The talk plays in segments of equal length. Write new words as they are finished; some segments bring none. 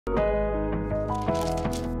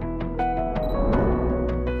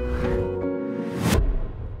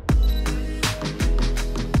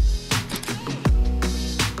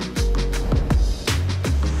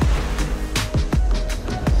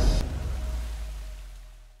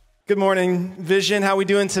Good morning, Vision. How we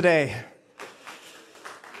doing today?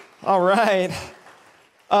 All right.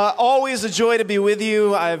 Always a joy to be with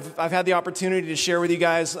you. I've had the opportunity to share with you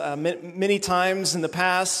guys many times in the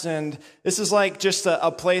past, and this is like just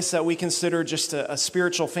a place that we consider just a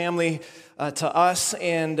spiritual family to us,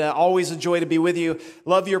 and always a joy to be with you.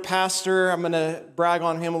 Love your pastor. I'm going to brag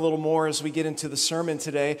on him a little more as we get into the sermon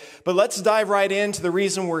today. But let's dive right into the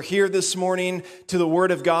reason we're here this morning, to the Word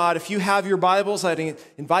of God. If you have your Bibles, I'd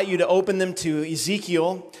invite you to open them to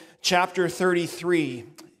Ezekiel chapter 33.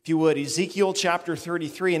 If you would, Ezekiel chapter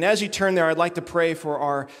 33. And as you turn there, I'd like to pray for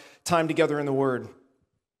our time together in the Word.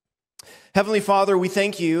 Heavenly Father, we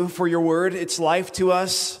thank you for your Word. It's life to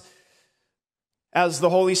us. As the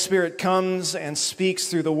Holy Spirit comes and speaks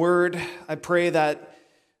through the Word, I pray that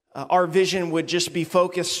our vision would just be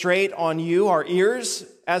focused straight on you. Our ears,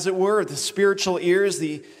 as it were, the spiritual ears,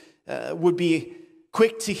 would be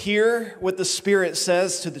quick to hear what the Spirit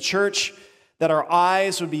says to the church, that our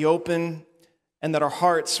eyes would be open, and that our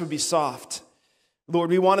hearts would be soft. Lord,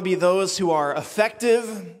 we want to be those who are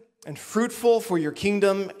effective and fruitful for your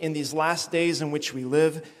kingdom in these last days in which we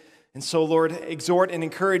live. And so, Lord, exhort and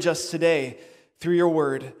encourage us today through your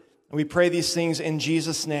word. And we pray these things in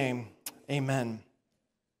Jesus' name. Amen.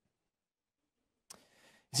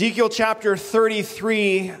 Ezekiel chapter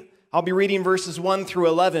 33, I'll be reading verses 1 through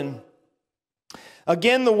 11.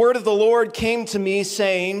 Again, the word of the Lord came to me,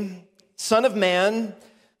 saying, Son of man,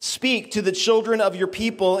 speak to the children of your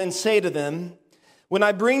people and say to them, when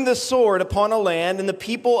I bring the sword upon a land, and the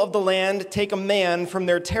people of the land take a man from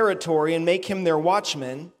their territory and make him their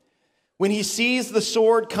watchman, when he sees the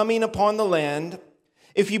sword coming upon the land,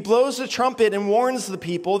 if he blows the trumpet and warns the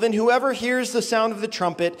people, then whoever hears the sound of the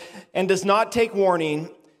trumpet and does not take warning,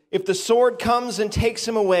 if the sword comes and takes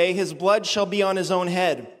him away, his blood shall be on his own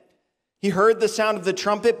head. He heard the sound of the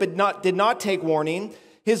trumpet, but did not take warning,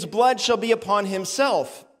 his blood shall be upon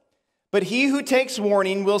himself. But he who takes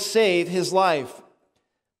warning will save his life.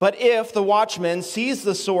 But if the watchman sees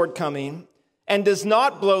the sword coming and does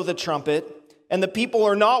not blow the trumpet, and the people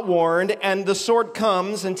are not warned, and the sword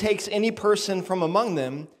comes and takes any person from among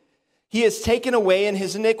them, he is taken away in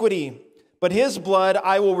his iniquity. But his blood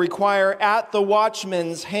I will require at the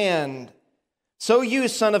watchman's hand. So you,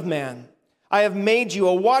 son of man, I have made you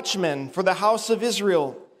a watchman for the house of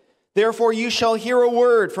Israel. Therefore you shall hear a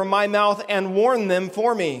word from my mouth and warn them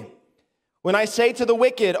for me. When I say to the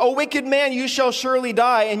wicked, O wicked man, you shall surely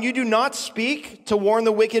die, and you do not speak to warn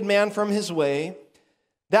the wicked man from his way,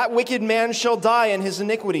 that wicked man shall die in his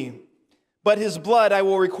iniquity, but his blood I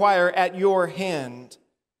will require at your hand.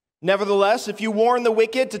 Nevertheless, if you warn the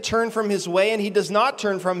wicked to turn from his way, and he does not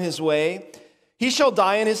turn from his way, he shall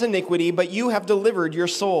die in his iniquity, but you have delivered your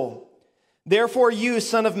soul. Therefore you,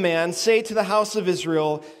 son of man, say to the house of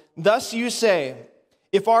Israel, thus you say,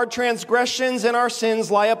 if our transgressions and our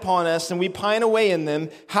sins lie upon us, and we pine away in them,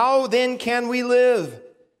 how then can we live?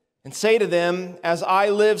 And say to them, as I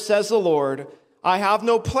live, says the Lord, I have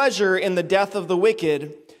no pleasure in the death of the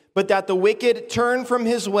wicked, but that the wicked turn from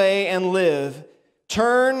his way and live.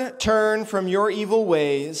 Turn from your evil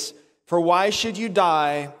ways, for why should you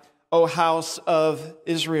die, O house of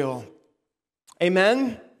Israel?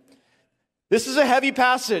 Amen? This is a heavy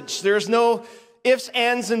passage. There's no ifs,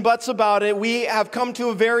 ands, and buts about it. We have come to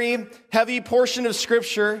a very heavy portion of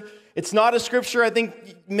Scripture. It's not a Scripture I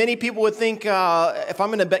think many people would think, if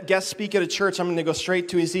I'm going to guest speak at a church, I'm going to go straight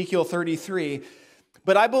to Ezekiel 33.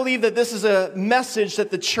 But I believe that this is a message that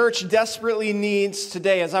the church desperately needs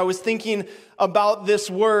today. As I was thinking about this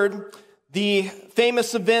word, the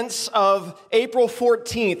famous events of April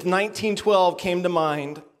 14th, 1912 came to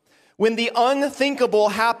mind, when the unthinkable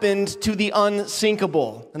happened to the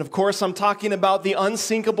unsinkable. And of course, I'm talking about the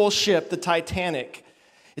unsinkable ship, the Titanic.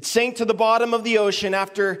 It sank to the bottom of the ocean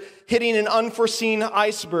after hitting an unforeseen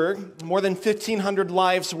iceberg. More than 1,500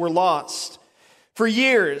 lives were lost. For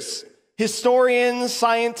years, historians,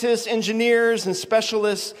 scientists, engineers, and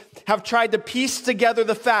specialists have tried to piece together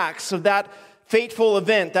the facts of that fateful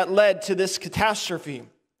event that led to this catastrophe.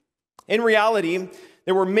 In reality,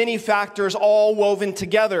 there were many factors all woven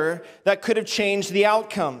together that could have changed the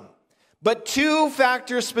outcome. But two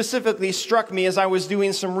factors specifically struck me as I was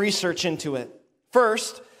doing some research into it.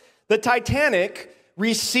 First, the Titanic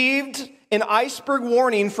received an iceberg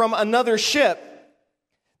warning from another ship.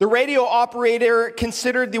 The radio operator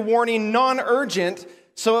considered the warning non-urgent,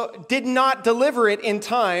 so did not deliver it in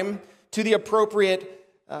time to the appropriate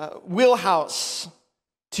wheelhouse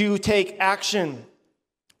to take action.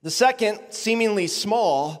 The second, seemingly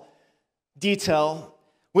small detail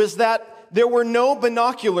was that there were no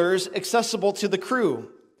binoculars accessible to the crew.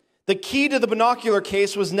 The key to the binocular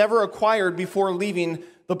case was never acquired before leaving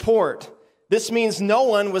the port. This means no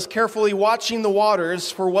one was carefully watching the waters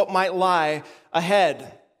for what might lie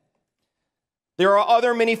ahead. There are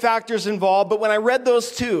other many factors involved, but when I read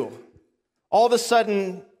those two, all of a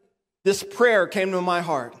sudden, this prayer came to my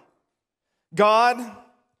heart. God,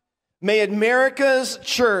 may America's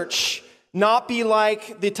church not be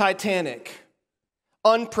like the Titanic,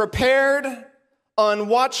 unprepared,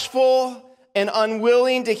 unwatchful, and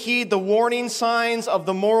unwilling to heed the warning signs of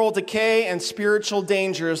the moral decay and spiritual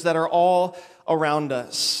dangers that are all around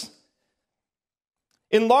us.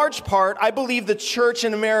 In large part, I believe the church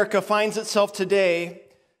in America finds itself today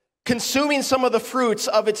consuming some of the fruits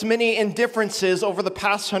of its many indifferences over the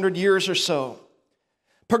past 100 years or so.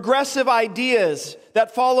 Progressive ideas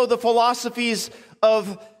that follow the philosophies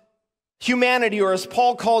of humanity, or as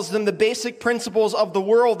Paul calls them, the basic principles of the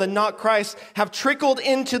world and not Christ, have trickled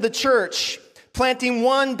into the church, planting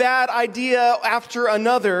one bad idea after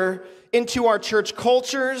another into our church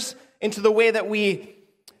cultures, into the way that we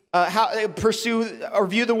pursue or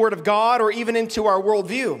view the Word of God, or even into our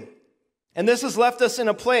worldview. And this has left us in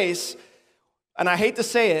a place, and I hate to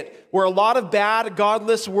say it, where a lot of bad,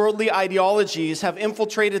 godless, worldly ideologies have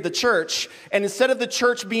infiltrated the church. And instead of the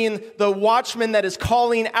church being the watchman that is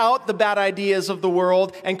calling out the bad ideas of the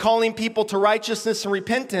world and calling people to righteousness and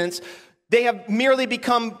repentance, they have merely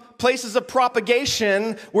become places of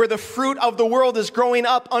propagation where the fruit of the world is growing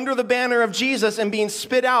up under the banner of Jesus and being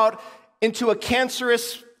spit out into a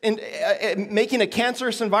cancerous, making a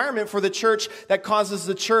cancerous environment for the church that causes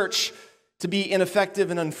the church to be ineffective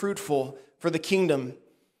and unfruitful for the kingdom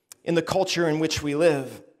in the culture in which we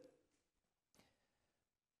live.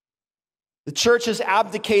 The church has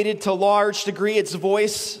abdicated to a large degree its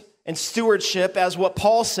voice and stewardship, as what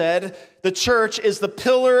Paul said, the church is the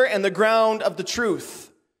pillar and the ground of the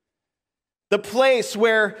truth. The place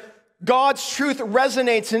where God's truth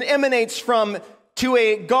resonates and emanates from to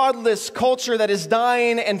a godless culture that is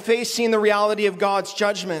dying and facing the reality of God's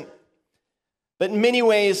judgment. But in many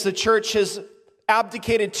ways, the church has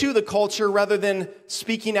abdicated to the culture rather than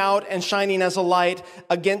speaking out and shining as a light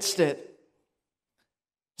against it.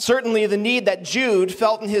 Certainly, the need that Jude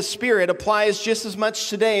felt in his spirit applies just as much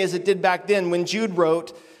today as it did back then when Jude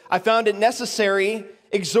wrote, "I found it necessary,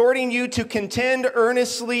 exhorting you to contend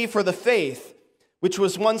earnestly for the faith, which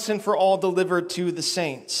was once and for all delivered to the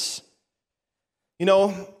saints." You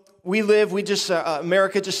know,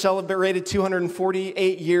 America just celebrated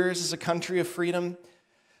 248 years as a country of freedom.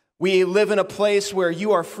 We live in a place where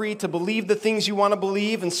you are free to believe the things you want to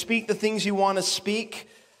believe and speak the things you want to speak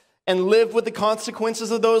and live with the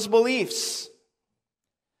consequences of those beliefs.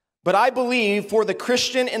 But I believe for the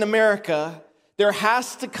Christian in America, there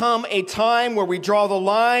has to come a time where we draw the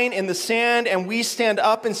line in the sand and we stand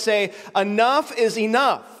up and say, enough is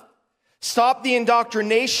enough. Stop the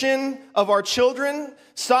indoctrination of our children.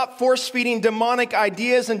 Stop force-feeding demonic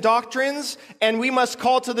ideas and doctrines. And we must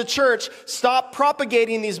call to the church, stop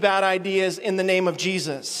propagating these bad ideas in the name of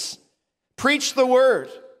Jesus. Preach the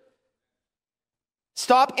word.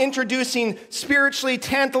 Stop introducing spiritually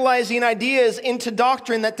tantalizing ideas into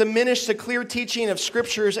doctrine that diminish the clear teaching of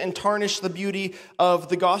scriptures and tarnish the beauty of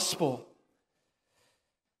the gospel.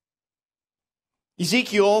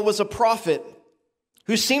 Ezekiel was a prophet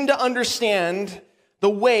who seemed to understand the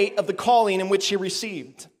weight of the calling in which he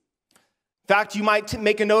received. In fact, you might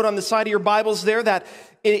make a note on the side of your Bibles there that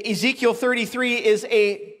Ezekiel 33 is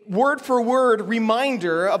a word-for-word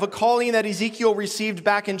reminder of a calling that Ezekiel received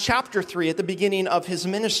back in chapter 3 at the beginning of his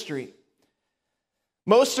ministry.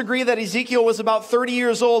 Most agree that Ezekiel was about 30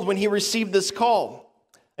 years old when he received this call.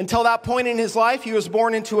 Until that point in his life, he was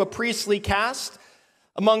born into a priestly caste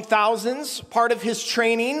among thousands. Part of his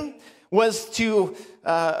training was to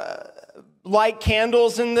light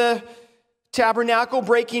candles in the tabernacle,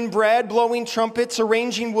 breaking bread, blowing trumpets,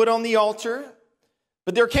 arranging wood on the altar.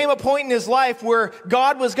 But there came a point in his life where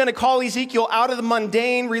God was going to call Ezekiel out of the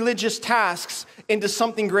mundane religious tasks into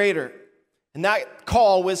something greater. And that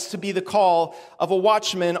call was to be the call of a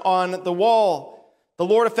watchman on the wall. The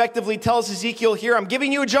Lord effectively tells Ezekiel here, I'm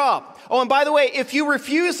giving you a job. Oh, and by the way, if you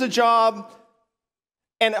refuse the job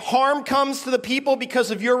and harm comes to the people because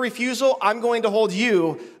of your refusal, I'm going to hold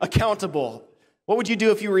you accountable. What would you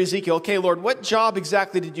do if you were Ezekiel? Okay, Lord, what job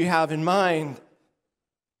exactly did you have in mind?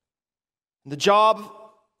 The job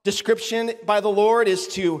description by the Lord is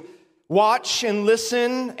to watch and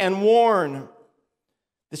listen and warn.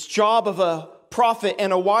 This job of a prophet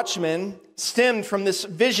and a watchman stemmed from this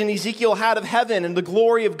vision Ezekiel had of heaven and the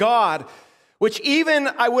glory of God, which even,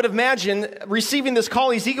 I would imagine, receiving this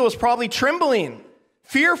call, Ezekiel was probably trembling,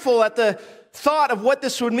 fearful at the thought of what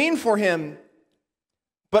this would mean for him.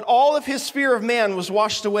 But all of his fear of man was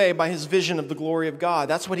washed away by his vision of the glory of God.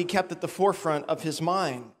 That's what he kept at the forefront of his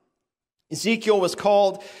mind. Ezekiel was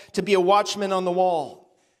called to be a watchman on the wall.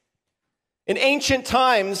 In ancient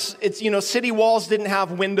times, city walls didn't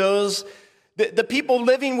have windows. The people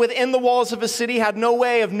living within the walls of a city had no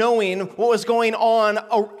way of knowing what was going on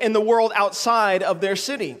in the world outside of their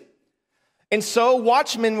city. And so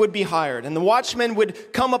watchmen would be hired, and the watchmen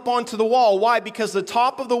would come up onto the wall. Why? Because the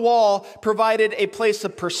top of the wall provided a place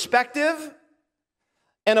of perspective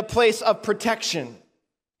and a place of protection.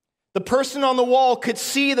 The person on the wall could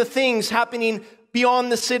see the things happening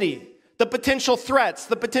beyond the city, the potential threats,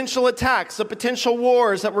 the potential attacks, the potential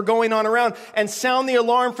wars that were going on around, and sound the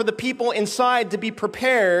alarm for the people inside to be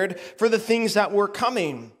prepared for the things that were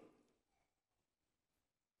coming.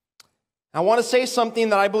 I want to say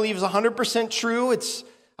something that I believe is 100% true. I'm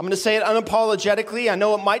going to say it unapologetically. I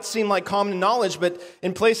know it might seem like common knowledge, but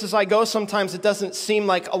in places I go, sometimes it doesn't seem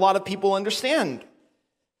like a lot of people understand.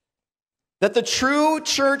 That the true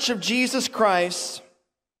church of Jesus Christ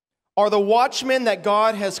are the watchmen that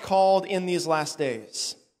God has called in these last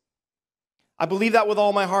days. I believe that with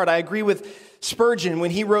all my heart. I agree with Spurgeon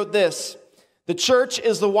when he wrote this: "The church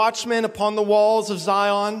is the watchman upon the walls of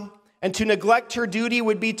Zion, and to neglect her duty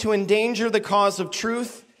would be to endanger the cause of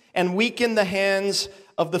truth and weaken the hands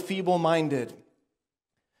of the feeble-minded."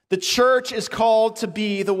 The church is called to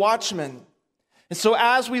be the watchman. And so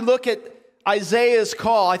as we look at Isaiah's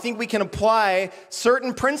call, I think we can apply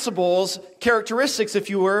certain principles, characteristics, if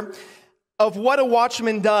you were, of what a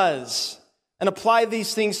watchman does and apply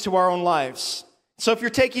these things to our own lives. So if you're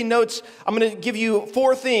taking notes, I'm going to give you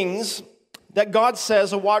 4 things that God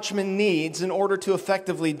says a watchman needs in order to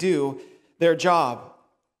effectively do their job.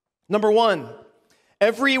 Number 1,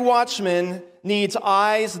 every watchman needs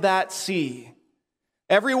eyes that see.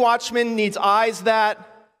 Every watchman needs eyes that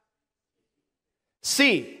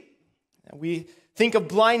see. We think of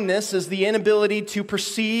blindness as the inability to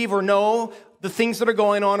perceive or know the things that are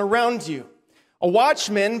going on around you. A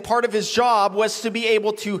watchman, part of his job was to be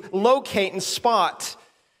able to locate and spot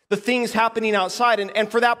the things happening outside. And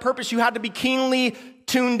for that purpose, you had to be keenly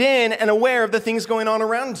tuned in and aware of the things going on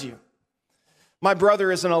around you. My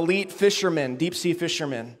brother is an elite fisherman, deep sea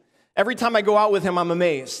fisherman. Every time I go out with him, I'm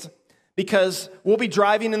amazed, because we'll be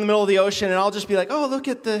driving in the middle of the ocean and I'll just be like, oh, look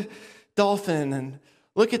at the dolphin and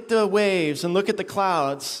look at the waves and look at the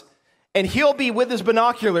clouds. And he'll be with his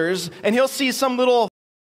binoculars and he'll see some little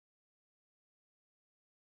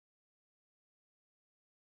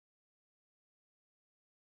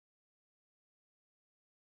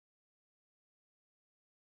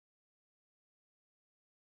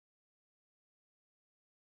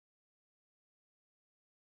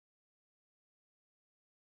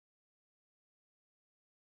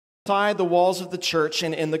inside the walls of the church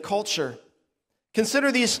and in the culture.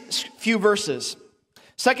 Consider these few verses.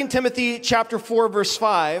 2 Timothy chapter 4, verse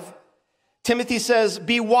 5. Timothy says,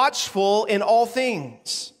 "Be watchful in all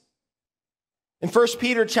things." In 1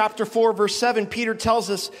 Peter chapter 4, verse 7, Peter tells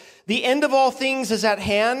us, "The end of all things is at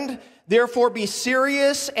hand, therefore be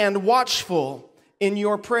serious and watchful in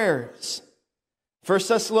your prayers." 1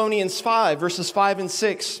 Thessalonians 5, verses 5 and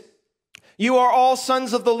 6. "You are all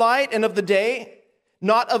sons of the light and of the day,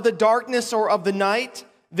 not of the darkness or of the night.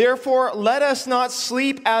 Therefore, let us not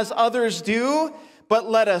sleep as others do, but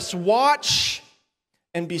let us watch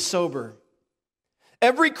and be sober."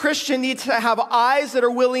 Every Christian needs to have eyes that are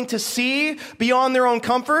willing to see beyond their own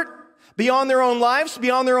comfort, beyond their own lives,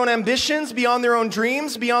 beyond their own ambitions, beyond their own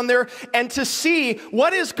dreams, and to see,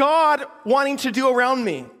 what is God wanting to do around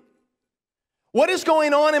me? What is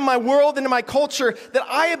going on in my world and in my culture that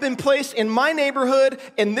I have been placed in my neighborhood,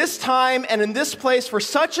 in this time and in this place for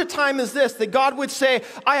such a time as this, that God would say,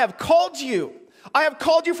 I have called you. I have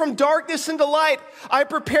called you from darkness into light. I have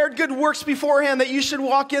prepared good works beforehand that you should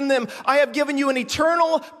walk in them. I have given you an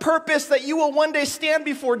eternal purpose that you will one day stand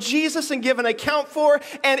before Jesus and give an account for.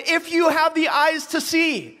 And if you have the eyes to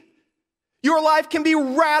see, your life can be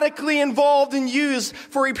radically involved and used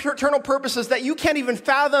for eternal purposes that you can't even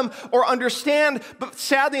fathom or understand. But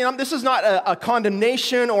sadly, this is not a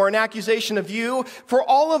condemnation or an accusation of you. For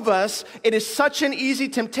all of us, it is such an easy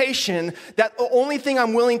temptation that the only thing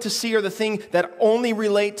I'm willing to see are the things that only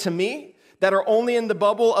relate to me, that are only in the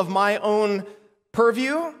bubble of my own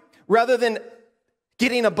purview, rather than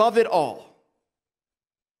getting above it all.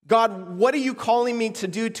 God, what are you calling me to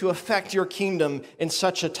do to affect your kingdom in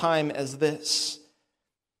such a time as this?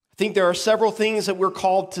 I think there are several things that we're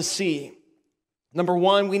called to see. Number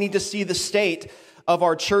 1, we need to see the state of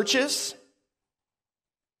our churches.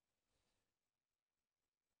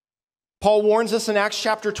 Paul warns us in Acts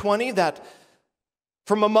chapter 20 that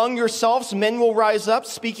From among yourselves, men will rise up,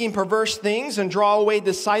 speaking perverse things, and draw away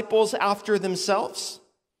disciples after themselves.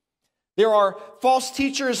 There are false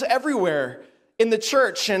teachers everywhere in the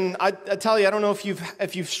church, and I tell you, I don't know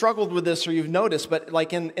if you've struggled with this or you've noticed, but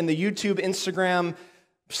like in the YouTube, Instagram,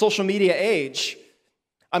 social media age,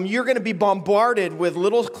 you're going to be bombarded with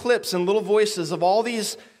little clips and little voices of all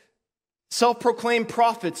these self-proclaimed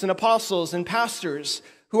prophets and apostles and pastors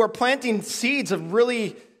who are planting seeds of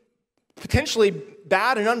really potentially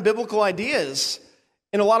bad and unbiblical ideas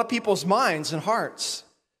in a lot of people's minds and hearts.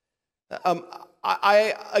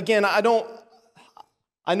 I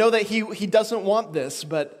know that he doesn't want this,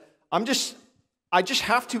 but I just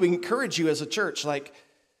have to encourage you as a church. Like,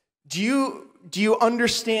 do you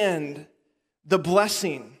understand the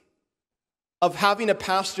blessing of having a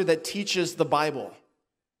pastor that teaches the Bible?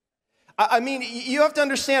 I mean, you have to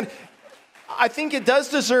understand, I think it does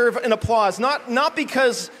deserve an applause, not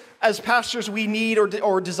because as pastors we need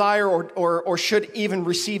or desire or should even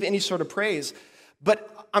receive any sort of praise,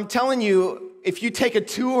 but I'm telling you, if you take a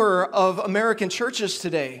tour of American churches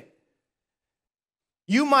today,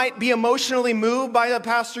 you might be emotionally moved by the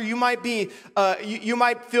pastor. You might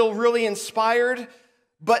feel really inspired,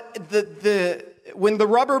 but when the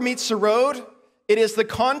rubber meets the road, it is the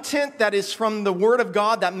content that is from the Word of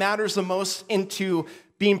God that matters the most into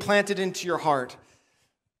being planted into your heart.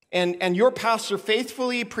 And your pastor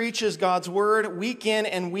faithfully preaches God's Word week in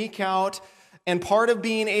and week out, and part of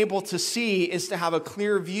being able to see is to have a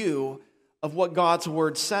clear view of what God's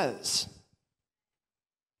Word says.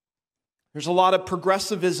 There's a lot of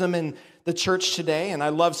progressivism in the church today, and I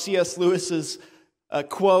love C.S. Lewis's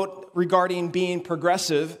quote regarding being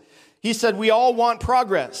progressive. He said, "We all want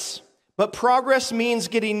progress, but progress means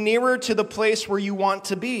getting nearer to the place where you want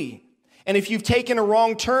to be. And if you've taken a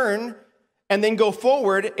wrong turn and then go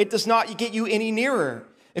forward, it does not get you any nearer.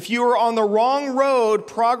 If you are on the wrong road,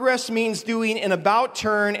 progress means doing an about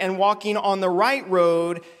turn and walking on the right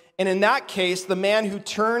road. And in that case, the man who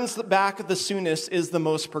turns back the soonest is the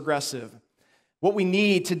most progressive." What we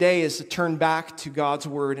need today is to turn back to God's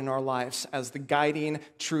Word in our lives as the guiding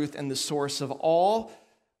truth and the source of all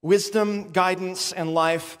wisdom, guidance, and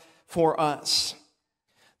life for us.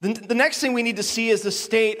 The next thing we need to see is the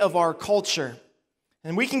state of our culture.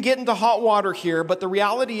 And we can get into hot water here, but the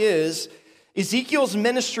reality is Ezekiel's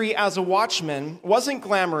ministry as a watchman wasn't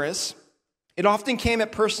glamorous. It often came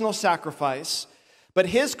at personal sacrifice. But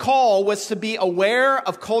his call was to be aware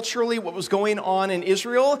of culturally what was going on in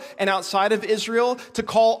Israel and outside of Israel, to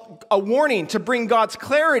call a warning, to bring God's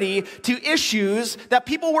clarity to issues that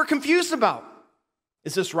people were confused about.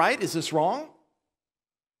 Is this right? Is this wrong?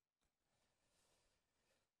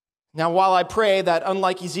 Now, while I pray that,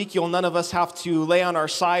 unlike Ezekiel, none of us have to lay on our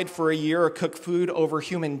side for a year or cook food over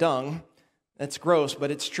human dung, that's gross, but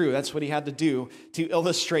it's true. That's what he had to do to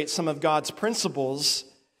illustrate some of God's principles.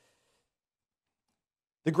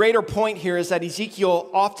 The greater point here is that Ezekiel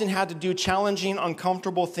often had to do challenging,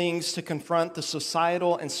 uncomfortable things to confront the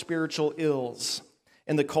societal and spiritual ills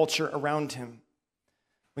in the culture around him.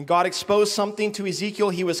 When God exposed something to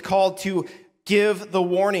Ezekiel, he was called to give the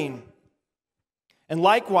warning. And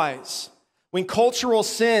likewise, when cultural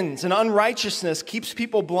sins and unrighteousness keeps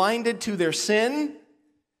people blinded to their sin,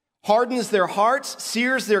 hardens their hearts,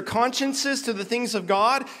 sears their consciences to the things of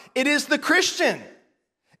God, it is the Christian,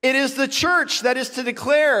 it is the church that is to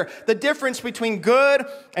declare the difference between good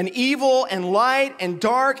and evil and light and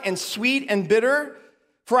dark and sweet and bitter.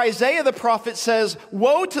 For Isaiah the prophet says,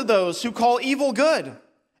 "Woe to those who call evil good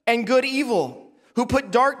and good evil, who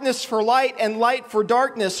put darkness for light and light for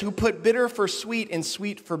darkness, who put bitter for sweet and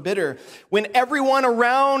sweet for bitter." When everyone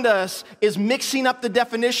around us is mixing up the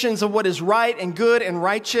definitions of what is right and good and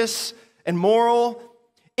righteous and moral,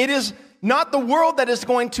 it is not the world that is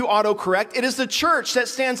going to autocorrect. It is the church that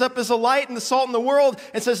stands up as a light and the salt in the world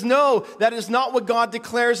and says, no, that is not what God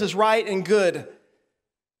declares as right and good.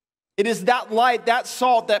 It is that light, that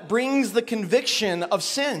salt that brings the conviction of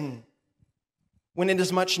sin when it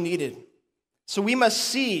is much needed. So we must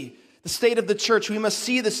see the state of the church. We must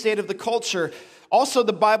see the state of the culture. Also,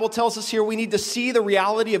 the Bible tells us here we need to see the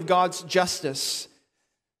reality of God's justice.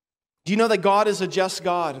 Do you know that God is a just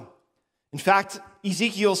God? In fact,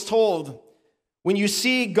 Ezekiel's told, when you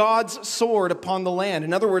see God's sword upon the land,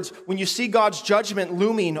 in other words, when you see God's judgment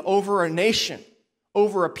looming over a nation,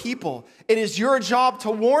 over a people, it is your job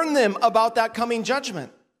to warn them about that coming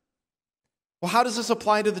judgment. Well, how does this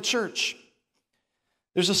apply to the church?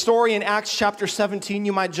 There's a story in Acts chapter 17,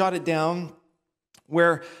 you might jot it down,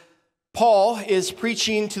 where Paul is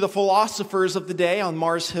preaching to the philosophers of the day on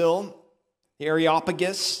Mars Hill, the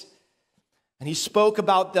Areopagus, and he spoke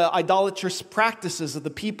about the idolatrous practices of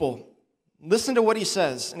the people. Listen to what he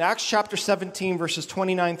says in Acts chapter 17, verses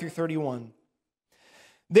 29 through 31.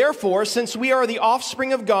 Therefore, since we are the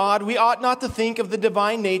offspring of God, we ought not to think of the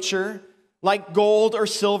divine nature like gold or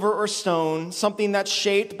silver or stone, something that's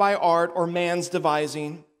shaped by art or man's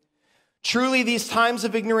devising. Truly, these times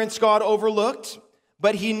of ignorance God overlooked,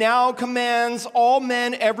 but he now commands all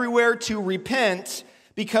men everywhere to repent,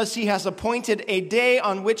 because he has appointed a day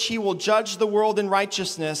on which he will judge the world in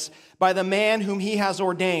righteousness by the man whom he has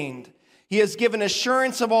ordained. He has given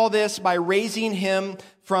assurance of all this by raising him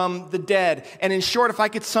from the dead. And in short, if I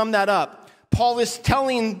could sum that up, Paul is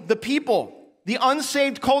telling the people, the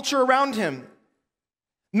unsaved culture around him,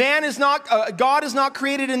 God is not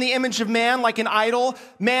created in the image of man like an idol.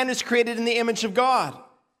 Man is created in the image of God.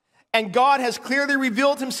 And God has clearly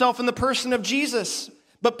revealed himself in the person of Jesus.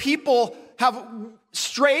 But people have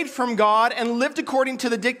strayed from God and lived according to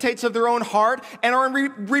the dictates of their own heart and are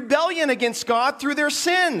in rebellion against God through their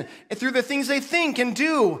sin and through the things they think and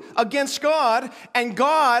do against God. And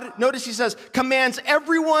God, notice he says, commands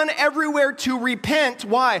everyone everywhere to repent.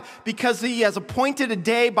 Why? Because he has appointed a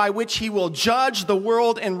day by which he will judge the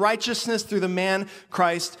world in righteousness through the man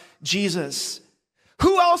Christ Jesus.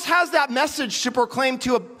 Who else has that message to proclaim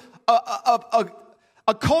to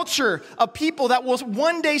a culture of people that will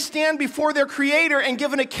one day stand before their Creator and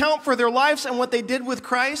give an account for their lives and what they did with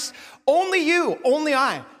Christ? Only you, only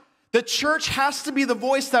I. The church has to be the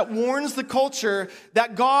voice that warns the culture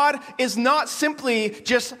that God is not simply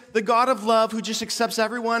just the God of love who just accepts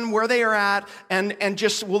everyone where they are at and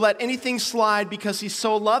just will let anything slide because he's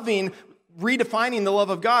so loving, redefining the love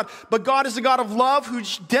of God. But God is a God of love who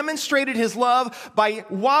demonstrated his love by,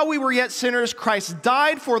 while we were yet sinners, Christ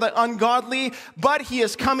died for the ungodly, but he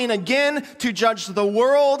is coming again to judge the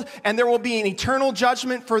world, and there will be an eternal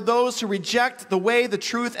judgment for those who reject the way, the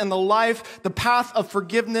truth, and the life, the path of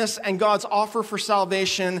forgiveness and God's offer for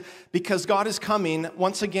salvation, because God is coming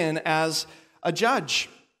once again as a judge.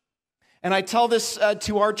 And I tell this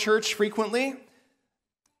to our church frequently,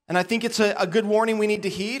 and I think it's a good warning we need to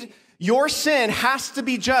heed. Your sin has to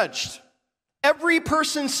be judged. Every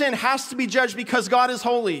person's sin has to be judged because God is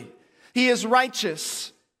holy. He is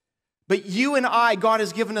righteous. But you and I, God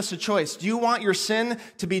has given us a choice. Do you want your sin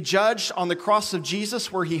to be judged on the cross of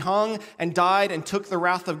Jesus where he hung and died and took the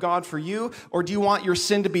wrath of God for you? Or do you want your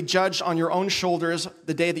sin to be judged on your own shoulders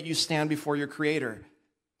the day that you stand before your Creator?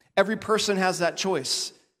 Every person has that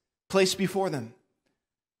choice placed before them.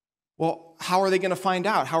 Well, how are they going to find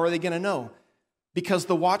out? How are they going to know? Because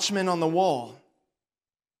the watchman on the wall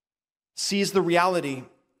sees the reality.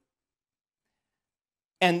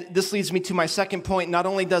 And this leads me to my second point. Not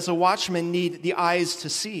only does a watchman need the eyes to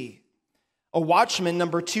see, a watchman,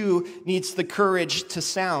 number two, needs the courage to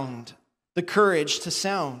sound. The courage to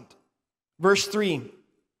sound. Verse 3.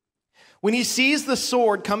 When he sees the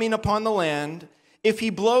sword coming upon the land, if he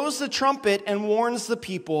blows the trumpet and warns the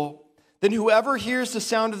people, then whoever hears the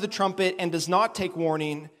sound of the trumpet and does not take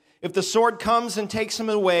warning, if the sword comes and takes him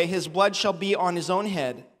away, his blood shall be on his own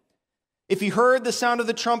head. If he heard the sound of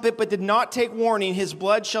the trumpet but did not take warning, his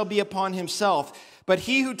blood shall be upon himself. But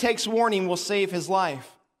he who takes warning will save his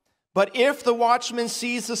life. But if the watchman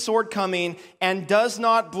sees the sword coming and does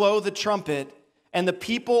not blow the trumpet, and the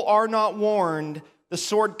people are not warned, the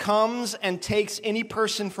sword comes and takes any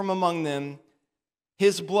person from among them,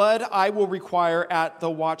 his blood I will require at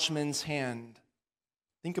the watchman's hand.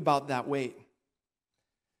 Think about that weight.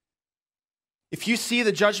 If you see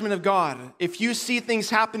the judgment of God, if you see things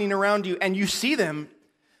happening around you and you see them,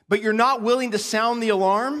 but you're not willing to sound the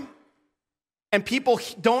alarm, and people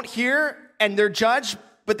don't hear and they're judged,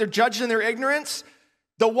 but they're judged in their ignorance,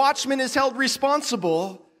 the watchman is held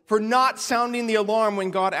responsible for not sounding the alarm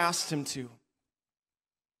when God asked him to.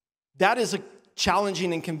 That is a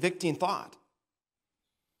challenging and convicting thought.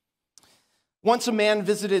 Once a man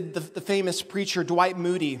visited the famous preacher Dwight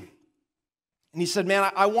Moody, and he said, man,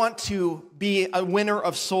 I want to be a winner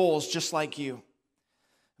of souls just like you.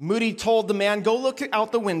 Moody told the man, go look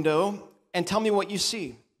out the window and tell me what you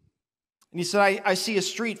see. And he said, I see a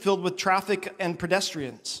street filled with traffic and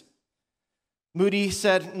pedestrians. Moody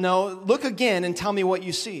said, no, look again and tell me what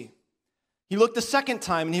you see. He looked a second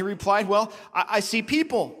time and he replied, well, I see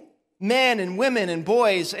people, men and women and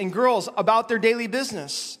boys and girls about their daily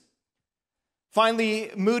business. Finally,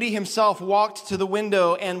 Moody himself walked to the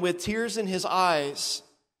window and with tears in his eyes,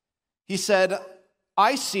 he said,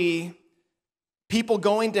 I see people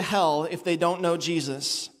going to hell if they don't know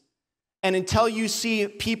Jesus. And until you see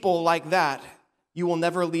people like that, you will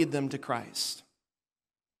never lead them to Christ.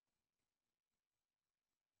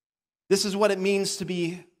 This is what it means to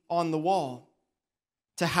be on the wall,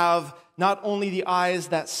 to have not only the eyes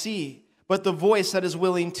that see, but the voice that is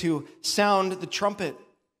willing to sound the trumpet.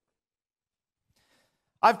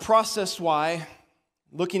 I've processed why,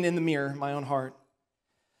 looking in the mirror, my own heart,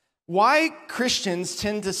 why Christians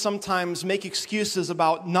tend to sometimes make excuses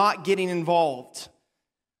about not getting involved,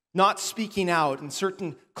 not speaking out in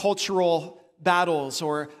certain cultural battles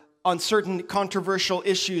or on certain controversial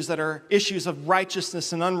issues that are issues of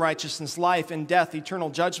righteousness and unrighteousness, life and death, eternal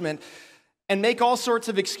judgment, and make all sorts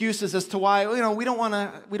of excuses as to why, we don't want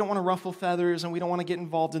to ruffle feathers and we don't want to get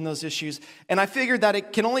involved in those issues. And I figured that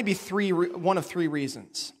it can only be one of three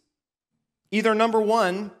reasons. Either number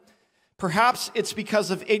one, perhaps it's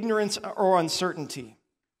because of ignorance or uncertainty.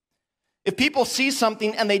 If people see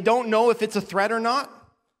something and they don't know if it's a threat or not,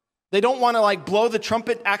 they don't want to blow the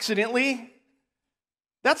trumpet accidentally,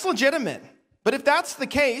 that's legitimate. But if that's the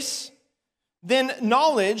case, then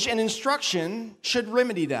knowledge and instruction should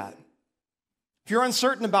remedy that. If you're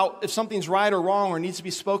uncertain about if something's right or wrong or needs to be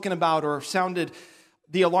spoken about or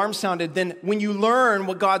the alarm sounded, then when you learn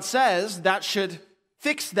what God says, that should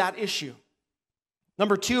fix that issue.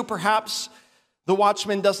 Number two, perhaps the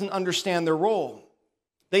watchman doesn't understand their role.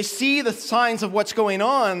 They see the signs of what's going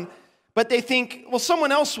on, but they think, well,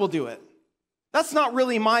 someone else will do it. That's not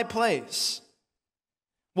really my place.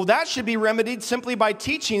 Well, that should be remedied simply by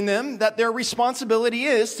teaching them that their responsibility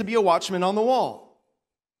is to be a watchman on the wall.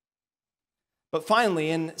 But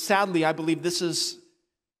finally, and sadly, I believe this is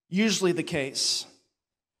usually the case,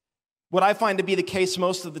 what I find to be the case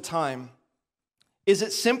most of the time, is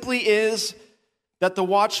it simply is that the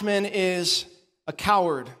watchman is a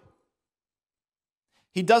coward.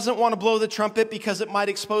 He doesn't want to blow the trumpet because it might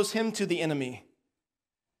expose him to the enemy.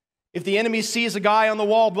 If the enemy sees a guy on the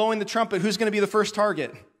wall blowing the trumpet, who's going to be the first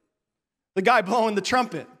target? The guy blowing the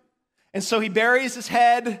trumpet. And so he buries his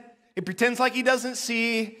head, he pretends like he doesn't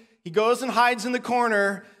see, he goes and hides in the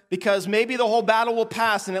corner because maybe the whole battle will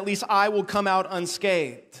pass and at least I will come out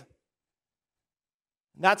unscathed.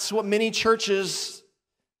 That's what many churches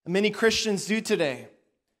and many Christians do today.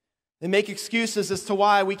 They make excuses as to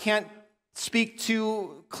why we can't speak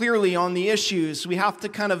too clearly on the issues. We have to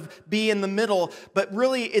kind of be in the middle, but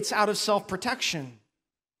really it's out of self-protection.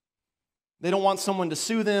 They don't want someone to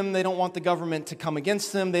sue them. They don't want the government to come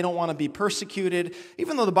against them. They don't want to be persecuted.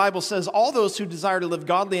 Even though the Bible says all those who desire to live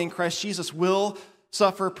godly in Christ Jesus will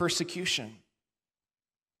suffer persecution.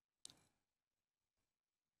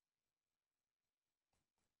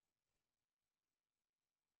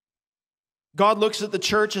 God looks at the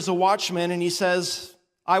church as a watchman and he says,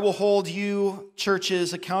 I will hold you,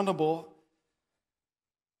 churches, accountable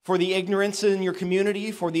for the ignorance in your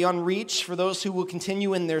community, for the unreached, for those who will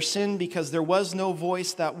continue in their sin because there was no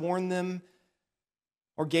voice that warned them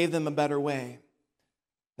or gave them a better way.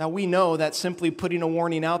 Now we know that simply putting a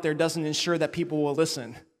warning out there doesn't ensure that people will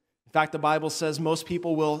listen. In fact, the Bible says most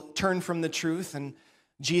people will turn from the truth, and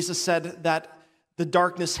Jesus said that the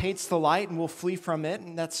darkness hates the light and will flee from it,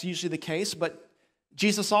 and that's usually the case. But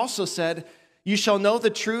Jesus also said, you shall know the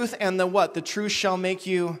truth, and the what? The truth shall make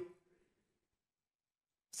you.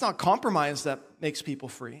 It's not compromise that makes people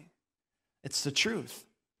free. It's the truth.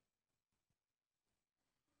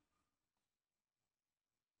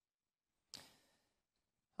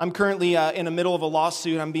 I'm currently in the middle of a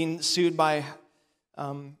lawsuit. I'm being sued by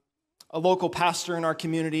a local pastor in our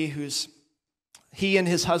community he and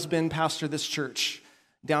his husband pastor this church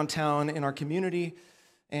downtown in our community.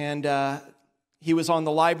 And he was on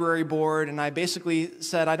the library board, and I basically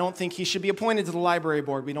said, I don't think he should be appointed to the library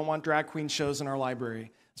board. We don't want drag queen shows in our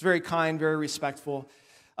library. It's very kind, very respectful.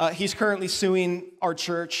 He's currently suing our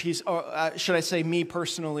church. He's, should I say me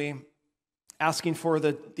personally, asking for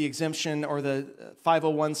the exemption or the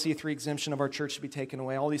 501c3 exemption of our church to be taken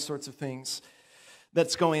away, all these sorts of things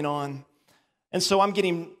that's going on. And so I'm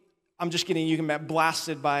just getting, you can get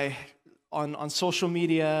blasted on social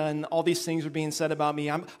media, and all these things are being said about me.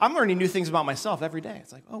 I'm learning new things about myself every day.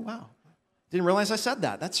 It's like, oh, wow. Didn't realize I said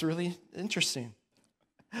that. That's really interesting.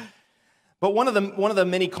 But one of the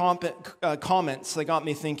many comments that got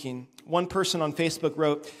me thinking, one person on Facebook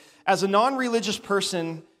wrote, as a non-religious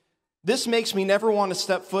person, this makes me never want to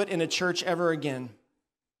step foot in a church ever again.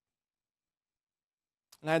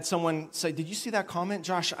 And I had someone say, did you see that comment,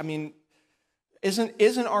 Josh? I mean,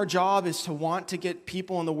 isn't our job is to want to get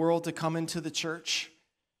people in the world to come into the church?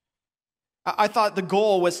 I thought the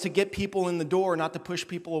goal was to get people in the door, not to push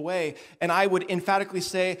people away. And I would emphatically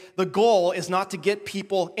say the goal is not to get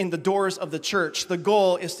people in the doors of the church. The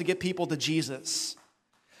goal is to get people to Jesus.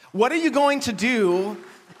 What are you going to do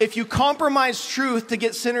if you compromise truth to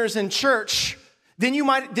get sinners in church? Then you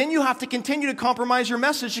have to continue to compromise your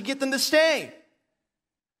message to get them to stay.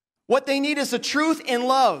 What they need is the truth in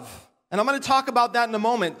love. And I'm going to talk about that in a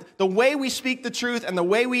moment. The way we speak the truth and the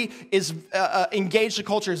way we engage the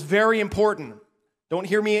culture is very important. Don't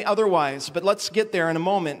hear me otherwise, but let's get there in a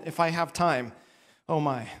moment if I have time. Oh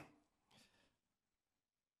my.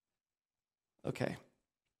 Okay.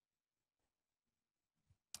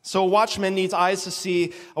 So a watchman needs eyes to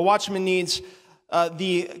see. A watchman needs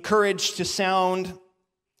the courage to sound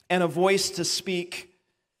and a voice to speak.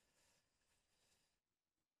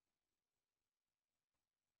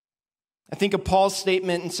 I think of Paul's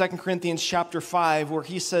statement in 2 Corinthians chapter 5, where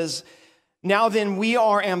he says, "Now then, we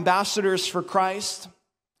are ambassadors for Christ,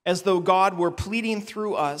 as though God were pleading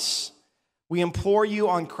through us. We implore you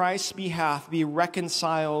on Christ's behalf, be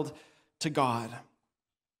reconciled to God."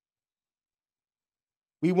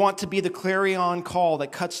 We want to be the clarion call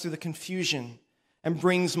that cuts through the confusion and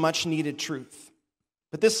brings much needed truth.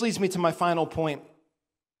 But this leads me to my final point,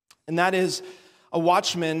 and that is a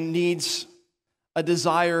watchman needs a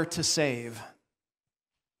desire to save.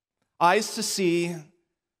 Eyes to see,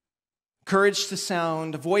 courage to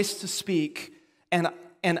sound, a voice to speak, and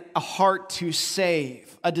a heart to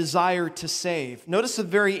save, a desire to save. Notice the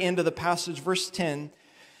very end of the passage, verse 10.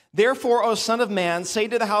 "Therefore, O Son of Man, say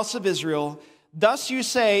to the house of Israel, thus you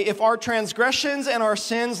say, if our transgressions and our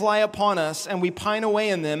sins lie upon us, and we pine away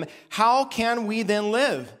in them, how can we then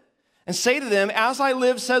live? And say to them, as I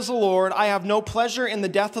live, says the Lord, I have no pleasure in the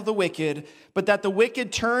death of the wicked, but that the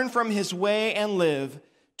wicked turn from his way and live.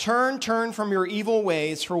 Turn from your evil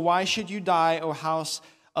ways, for why should you die, O house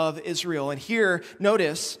of Israel?" And here,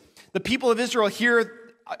 notice, the people of Israel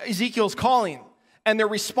hear Ezekiel's calling, and their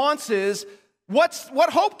response is, what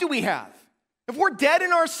hope do we have? If we're dead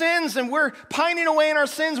in our sins and we're pining away in our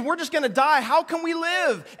sins, we're just going to die. How can we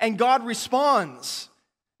live? And God responds.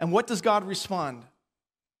 And what does God respond?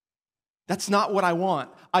 That's not what I want.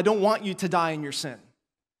 I don't want you to die in your sin.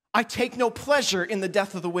 I take no pleasure in the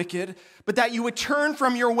death of the wicked, but that you would turn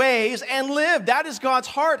from your ways and live. That is God's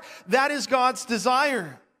heart. That is God's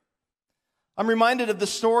desire. I'm reminded of the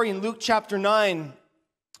story in Luke chapter 9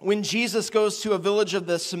 when Jesus goes to a village of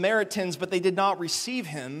the Samaritans, but they did not receive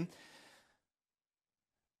him.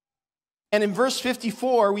 And in verse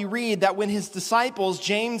 54, we read that when his disciples,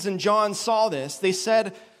 James and John, saw this, they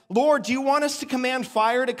said, "Lord, do you want us to command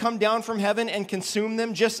fire to come down from heaven and consume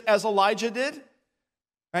them just as Elijah did?"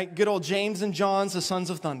 Right? Good old James and John's, the sons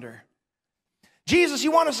of thunder. "Jesus,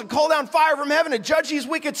 you want us to call down fire from heaven to judge these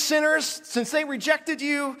wicked sinners since they rejected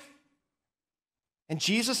you?" And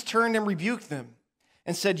Jesus turned and rebuked them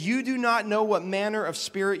and said, "You do not know what manner of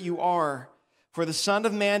spirit you are, for the Son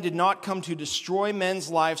of Man did not come to destroy men's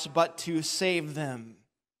lives, but to save them."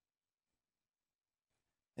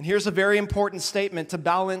 And here's a very important statement to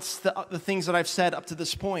balance the things that I've said up to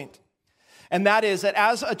this point. And that is that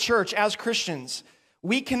as a church, as Christians,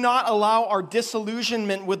 we cannot allow our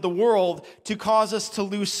disillusionment with the world to cause us to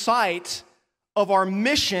lose sight of our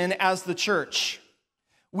mission as the church.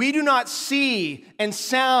 We do not see and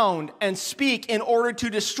sound and speak in order to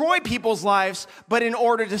destroy people's lives, but in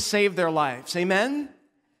order to save their lives. Amen?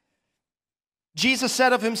 Jesus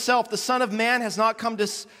said of himself, "The Son of Man has come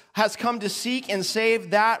to seek and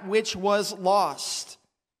save that which was lost."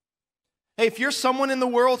 Hey, if you're someone in the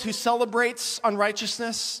world who celebrates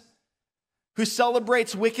unrighteousness, who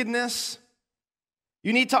celebrates wickedness,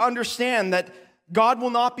 you need to understand that God will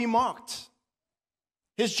not be mocked.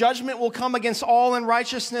 His judgment will come against all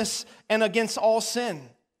unrighteousness and against all sin.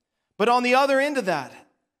 But on the other end of that,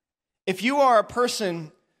 if you are a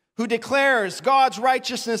person who declares God's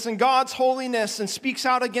righteousness and God's holiness and speaks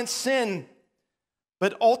out against sin,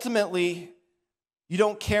 but ultimately you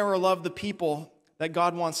don't care or love the people that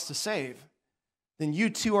God wants to save, then you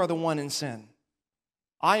too are the one in sin.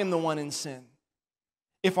 I am the one in sin.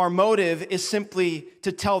 If our motive is simply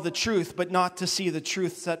to tell the truth, but not to see the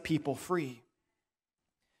truth set people free.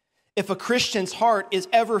 If a Christian's heart is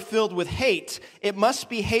ever filled with hate, it must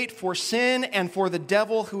be hate for sin and for the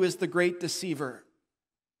devil, who is the great deceiver.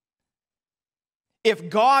 If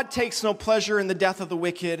God takes no pleasure in the death of the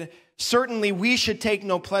wicked, certainly we should take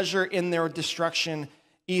no pleasure in their destruction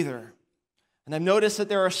either. And I've noticed that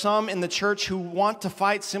there are some in the church who want to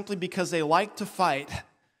fight simply because they like to fight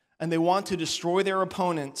and they want to destroy their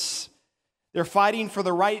opponents. They're fighting for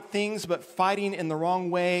the right things, but fighting in the wrong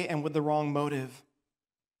way and with the wrong motive.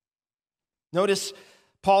 Notice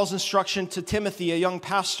Paul's instruction to Timothy, a young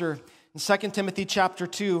pastor, in 2 Timothy chapter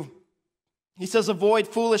 2. He says, "Avoid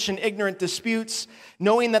foolish and ignorant disputes,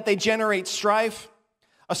 knowing that they generate strife.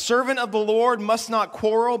 A servant of the Lord must not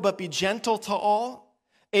quarrel, but be gentle to all,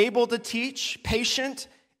 able to teach, patient,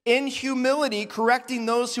 in humility, correcting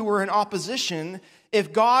those who are in opposition,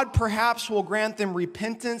 if God perhaps will grant them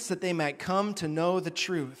repentance that they might come to know the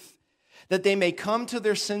truth. that they may come to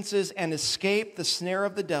their senses and escape the snare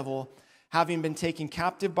of the devil, having been taken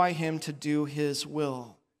captive by him to do his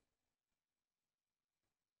will.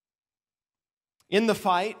 In the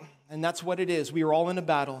fight, and that's what it is, we are all in a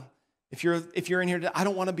battle. If you're in here, I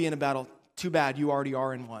don't want to be in a battle. Too bad, you already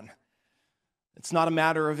are in one. It's not a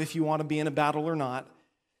matter of if you want to be in a battle or not.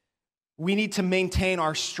 We need to maintain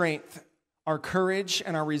our strength, our courage,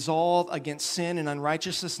 and our resolve against sin and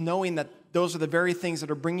unrighteousness, knowing that those are the very things that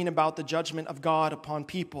are bringing about the judgment of God upon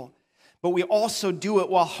people. But we also do it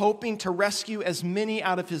while hoping to rescue as many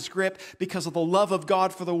out of his grip because of the love of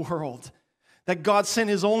God for the world. That God sent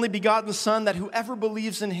his only begotten Son, that whoever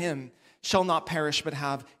believes in him shall not perish but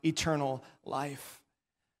have eternal life.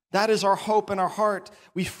 That is our hope in our heart.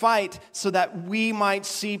 We fight so that we might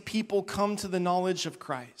see people come to the knowledge of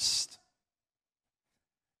Christ.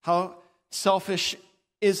 How selfish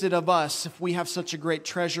is it of us if we have such a great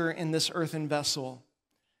treasure in this earthen vessel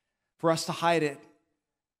for us to hide it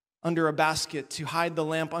under a basket, to hide the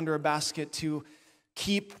lamp under a basket, to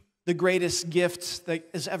keep the greatest gift that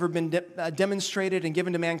has ever been demonstrated and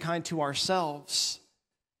given to mankind to ourselves.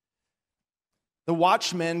 The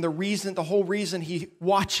watchman, the whole reason he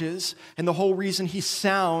watches and the whole reason he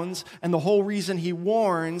sounds and the whole reason he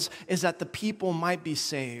warns is that the people might be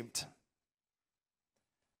saved.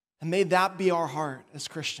 And may that be our heart as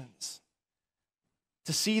Christians.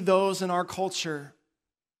 To see those in our culture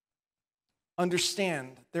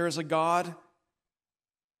understand there is a God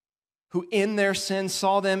who in their sin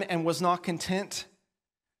saw them and was not content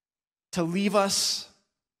to leave us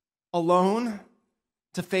alone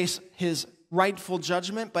to face his rightful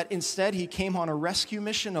judgment, but instead he came on a rescue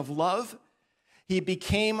mission of love. He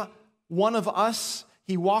became one of us.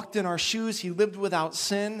 He walked in our shoes. He lived without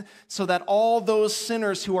sin so that all those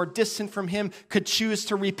sinners who are distant from him could choose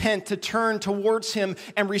to repent, to turn towards him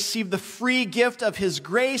and receive the free gift of his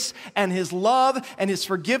grace and his love and his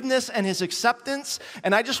forgiveness and his acceptance.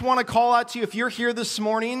 And I just want to call out to you, if you're here this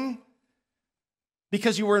morning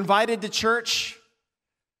because you were invited to church,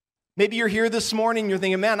 maybe you're here this morning, you're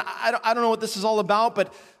thinking, man, I don't know what this is all about,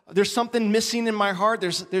 but there's something missing in my heart.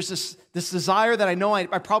 There's this desire that I know I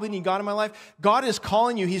probably need God in my life. God is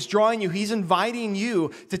calling you. He's drawing you. He's inviting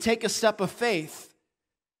you to take a step of faith,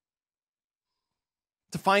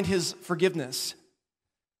 to find his forgiveness,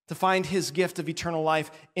 to find his gift of eternal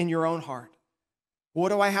life in your own heart. What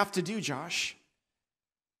do I have to do, Josh?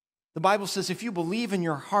 The Bible says if you believe in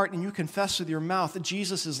your heart and you confess with your mouth that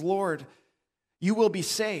Jesus is Lord, you will be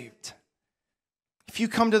saved. If you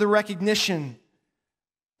come to the recognition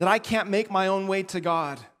that I can't make my own way to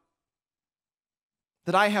God,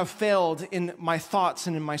 that I have failed in my thoughts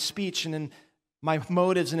and in my speech and in my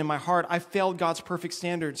motives and in my heart, I've failed God's perfect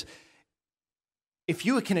standards. If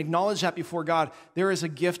you can acknowledge that before God, there is a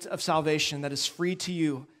gift of salvation that is free to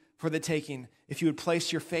you for the taking. If you would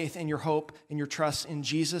place your faith and your hope and your trust in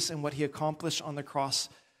Jesus and what he accomplished on the cross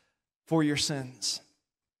for your sins.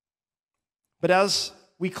 But as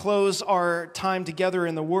we close our time together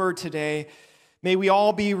in the Word today, may we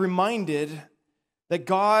all be reminded that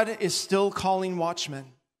God is still calling watchmen.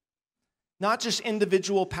 Not just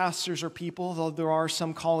individual pastors or people, though there are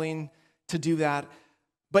some calling to do that,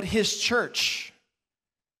 but his church.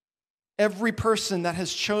 Every person that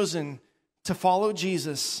has chosen to follow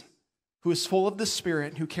Jesus, who is full of the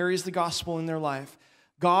Spirit, who carries the gospel in their life,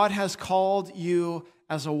 God has called you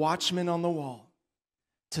as a watchman on the wall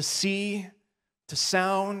to see, to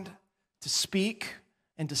sound, to speak,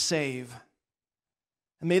 and to save.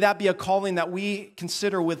 And may that be a calling that we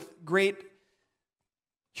consider with great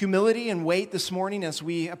humility and weight this morning as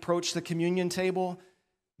we approach the communion table.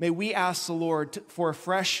 May we ask the Lord for a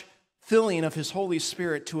fresh filling of his Holy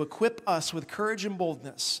Spirit to equip us with courage and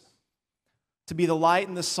boldness to be the light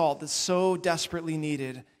and the salt that's so desperately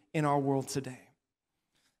needed in our world today.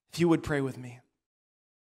 If you would pray with me.